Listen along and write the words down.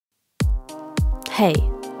Hey,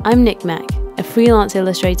 I'm Nic Mac, a freelance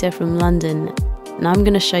illustrator from London, and I'm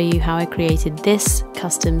going to show you how I created this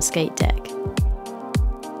custom skate deck.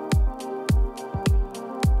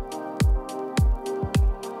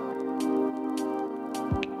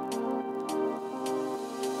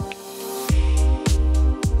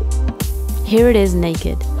 Here it is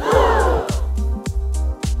naked.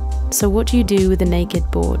 So what do you do with a naked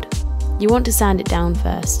board? You want to sand it down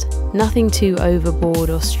first. Nothing too overboard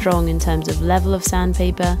or strong in terms of level of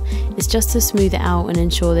sandpaper, it's just to smooth it out and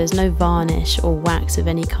ensure there's no varnish or wax of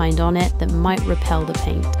any kind on it that might repel the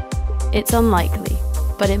paint. It's unlikely,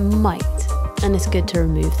 but it might, and it's good to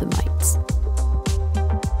remove the mites.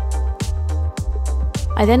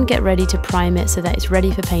 I then get ready to prime it so that it's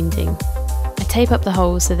ready for painting. I tape up the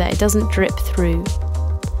holes so that it doesn't drip through,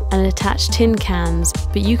 and attach tin cans,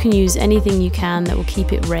 but you can use anything you can that will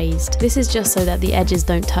keep it raised. This is just so that the edges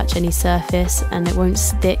don't touch any surface and it won't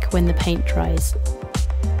stick when the paint dries.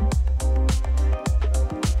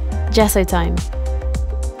 Gesso time.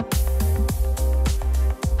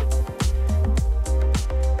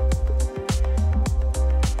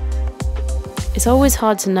 It's always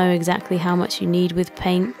hard to know exactly how much you need with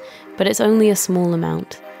paint, but it's only a small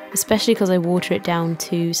amount, especially because I water it down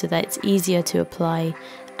too so that it's easier to apply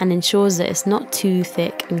and ensures that it's not too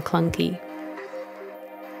thick and clunky.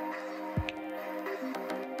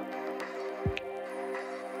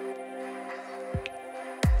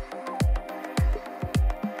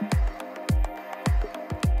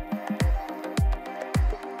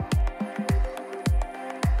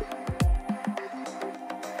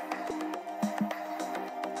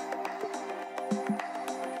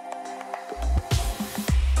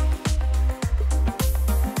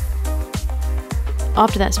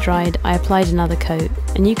 After that's dried, I applied another coat,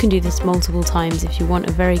 and you can do this multiple times if you want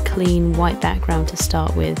a very clean white background to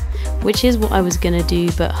start with, which is what I was going to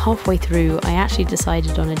do, but halfway through I actually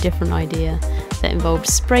decided on a different idea that involved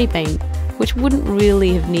spray paint, which wouldn't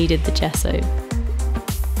really have needed the gesso.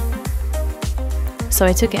 So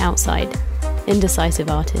I took it outside. Indecisive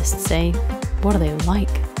artists say, what are they like?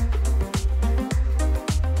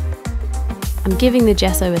 I'm giving the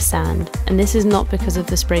gesso a sand, and this is not because of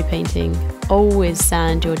the spray painting. Always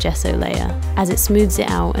sand your gesso layer, as it smooths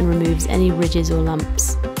it out and removes any ridges or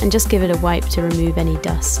lumps, and just give it a wipe to remove any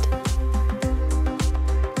dust.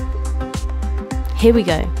 Here we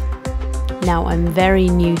go. Now I'm very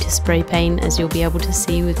new to spray paint, as you'll be able to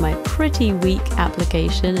see with my pretty weak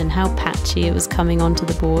application and how patchy it was coming onto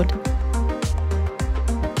the board.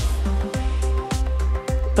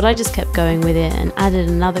 But I just kept going with it and added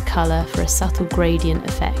another colour for a subtle gradient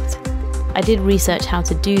effect. I did research how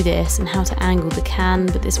to do this and how to angle the can,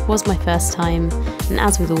 but this was my first time, and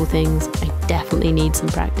as with all things, I definitely need some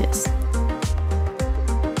practice.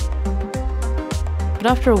 But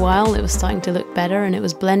after a while it was starting to look better and it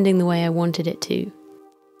was blending the way I wanted it to.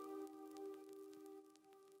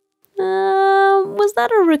 Was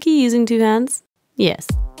that a rookie using two hands? Yes.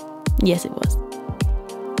 Yes it was.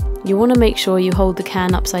 You want to make sure you hold the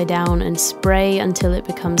can upside down and spray until it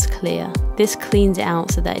becomes clear. This cleans it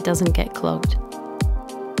out so that it doesn't get clogged.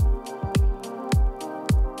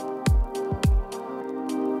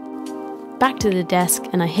 Back to the desk,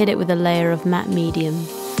 and I hit it with a layer of matte medium,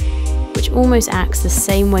 which almost acts the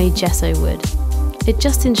same way gesso would. It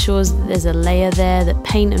just ensures that there's a layer there that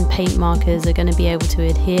paint and paint markers are going to be able to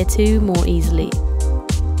adhere to more easily.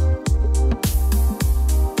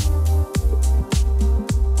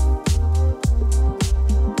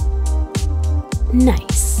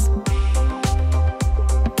 Nice.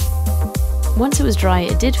 Once it was dry,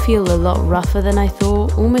 it did feel a lot rougher than I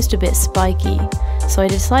thought, almost a bit spiky, so I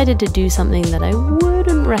decided to do something that I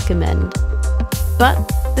wouldn't recommend. But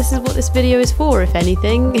this is what this video is for, if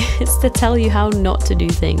anything. It's to tell you how not to do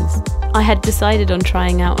things. I had decided on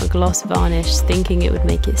trying out a gloss varnish, thinking it would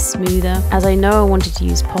make it smoother, as I know I wanted to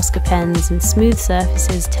use Posca pens and smooth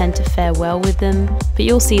surfaces tend to fare well with them, but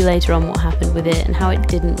you'll see later on what happened with it and how it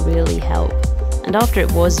didn't really help. And after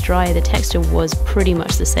it was dry, the texture was pretty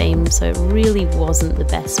much the same, so it really wasn't the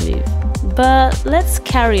best move. But let's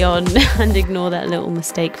carry on and ignore that little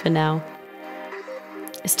mistake for now.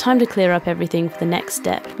 It's time to clear up everything for the next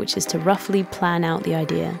step, which is to roughly plan out the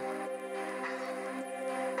idea.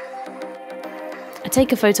 I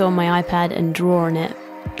take a photo on my iPad and draw on it,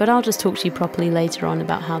 but I'll just talk to you properly later on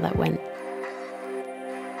about how that went.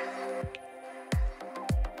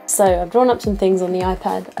 So I've drawn up some things on the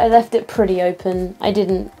iPad. I left it pretty open. I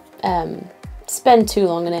didn't spend too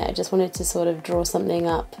long on it. I just wanted to sort of draw something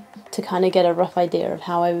up to kind of get a rough idea of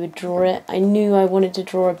how I would draw it. I knew I wanted to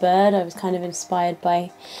draw a bird. I was kind of inspired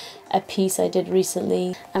by a piece I did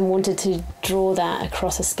recently and wanted to draw that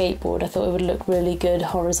across a skateboard. I thought it would look really good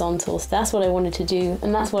horizontal, so that's what I wanted to do,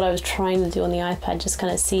 and that's what I was trying to do on the iPad, just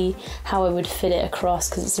kind of see how I would fit it across,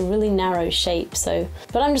 because it's a really narrow shape. So,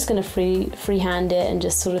 but I'm just going to freehand it and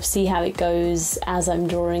just sort of see how it goes as I'm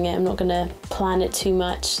drawing it. I'm not going to plan it too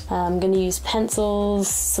much. I'm going to use pencils,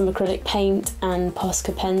 some acrylic paint and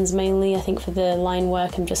Posca pens mainly. I think for the line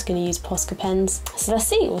work I'm just going to use Posca pens. So let's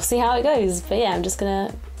see, we'll see how it goes. But yeah, I'm just going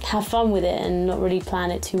to have fun with it and not really plan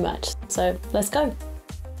it too much. So let's go.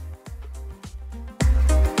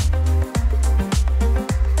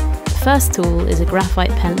 The first tool is a graphite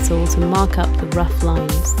pencil to mark up the rough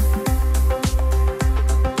lines.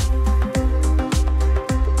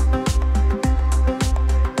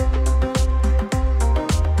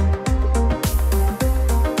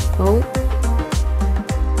 Oh,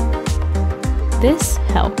 this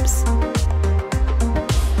helps.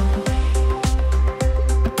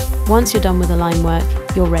 Once you're done with the line work,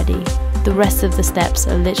 you're ready. The rest of the steps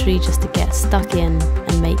are literally just to get stuck in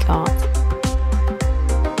and make art.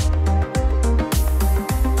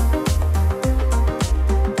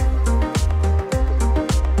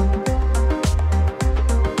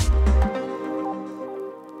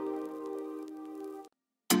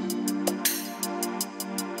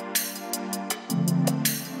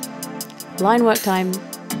 Line work time.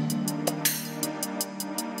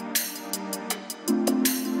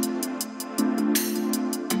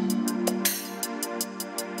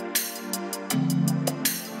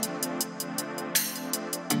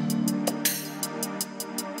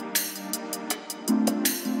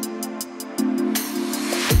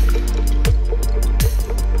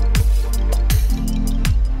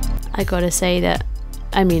 I gotta say that,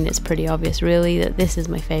 I mean, it's pretty obvious really that this is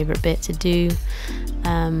my favorite bit to do.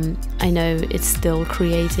 I know it's still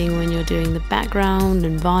creating when you're doing the background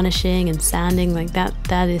and varnishing and sanding like that.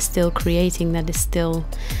 That is still creating, that is still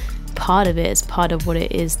part of it. It's part of what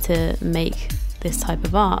it is to make this type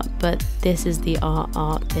of art, but this is the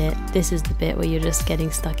art bit. This is the bit where you're just getting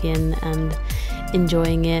stuck in and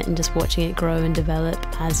enjoying it and just watching it grow and develop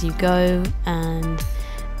as you go and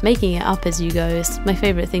making it up as you go. Is my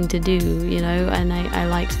favorite thing to do, you know, and I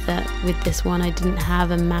liked that with this one I didn't have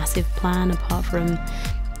a massive plan apart from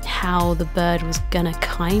how the bird was gonna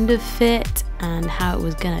kind of fit and how it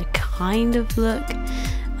was gonna kind of look,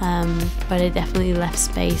 but it definitely left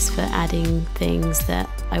space for adding things that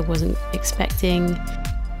I wasn't expecting.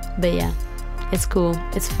 But yeah, it's cool,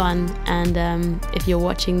 it's fun, and if you're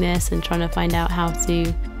watching this and trying to find out how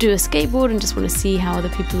to do a skateboard and just want to see how other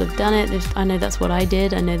people have done it, I know that's what I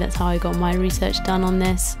did. I know that's how I got my research done on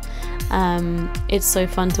this. It's so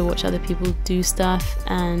fun to watch other people do stuff,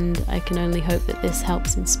 and I can only hope that this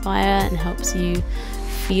helps inspire and helps you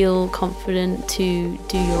feel confident to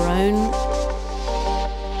do your own.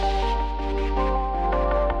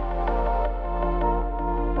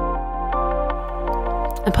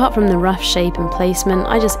 Apart from the rough shape and placement,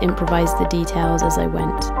 I just improvised the details as I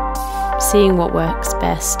went, seeing what works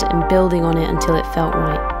best and building on it until it felt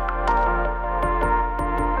right.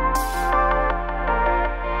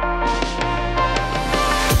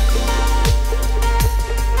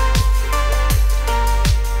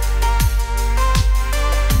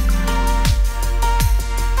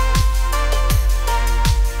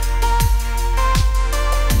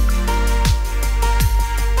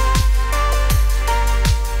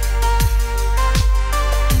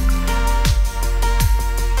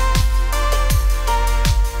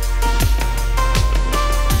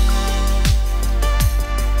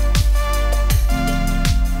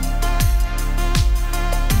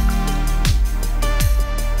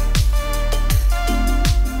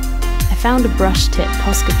 I found a brush tip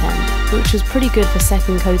Posca pen, which was pretty good for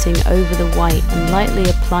second coating over the white and lightly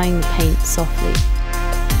applying the paint softly.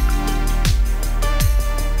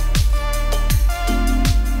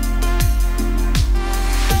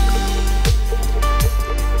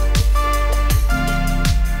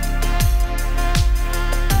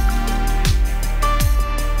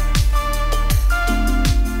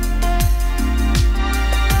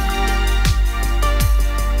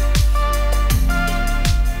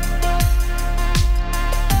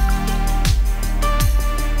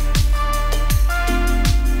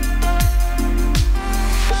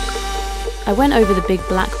 I went over the big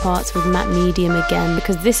black parts with matte medium again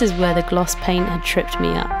because this is where the gloss paint had tripped me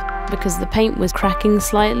up, because the paint was cracking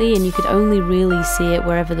slightly and you could only really see it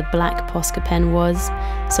wherever the black Posca pen was.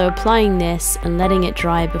 So applying this and letting it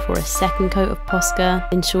dry before a second coat of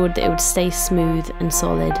Posca ensured that it would stay smooth and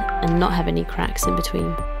solid and not have any cracks in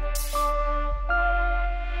between.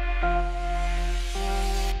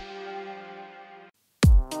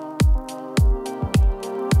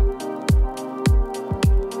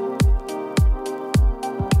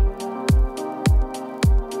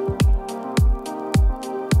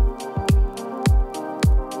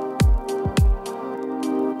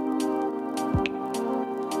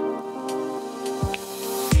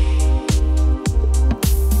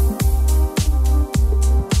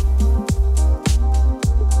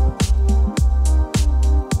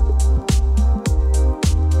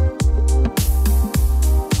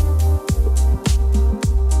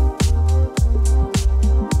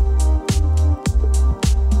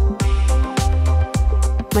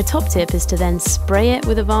 My top tip is to then spray it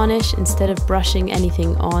with a varnish instead of brushing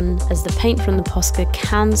anything on, as the paint from the Posca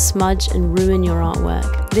can smudge and ruin your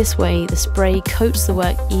artwork. This way, the spray coats the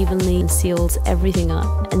work evenly and seals everything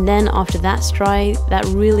up. And then after that's dry, that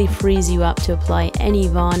really frees you up to apply any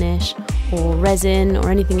varnish or resin or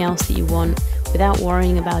anything else that you want without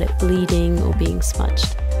worrying about it bleeding or being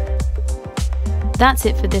smudged. That's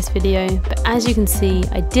it for this video, but as you can see,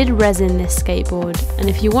 I did resin this skateboard, and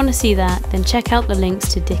if you want to see that, then check out the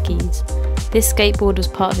links to Dickies. This skateboard was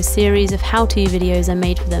part of a series of how-to videos I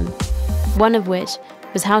made for them, one of which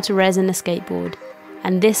was how to resin a skateboard,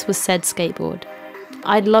 and this was said skateboard.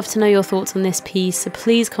 I'd love to know your thoughts on this piece, so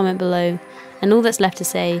please comment below, and all that's left to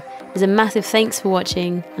say is a massive thanks for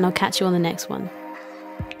watching, and I'll catch you on the next one.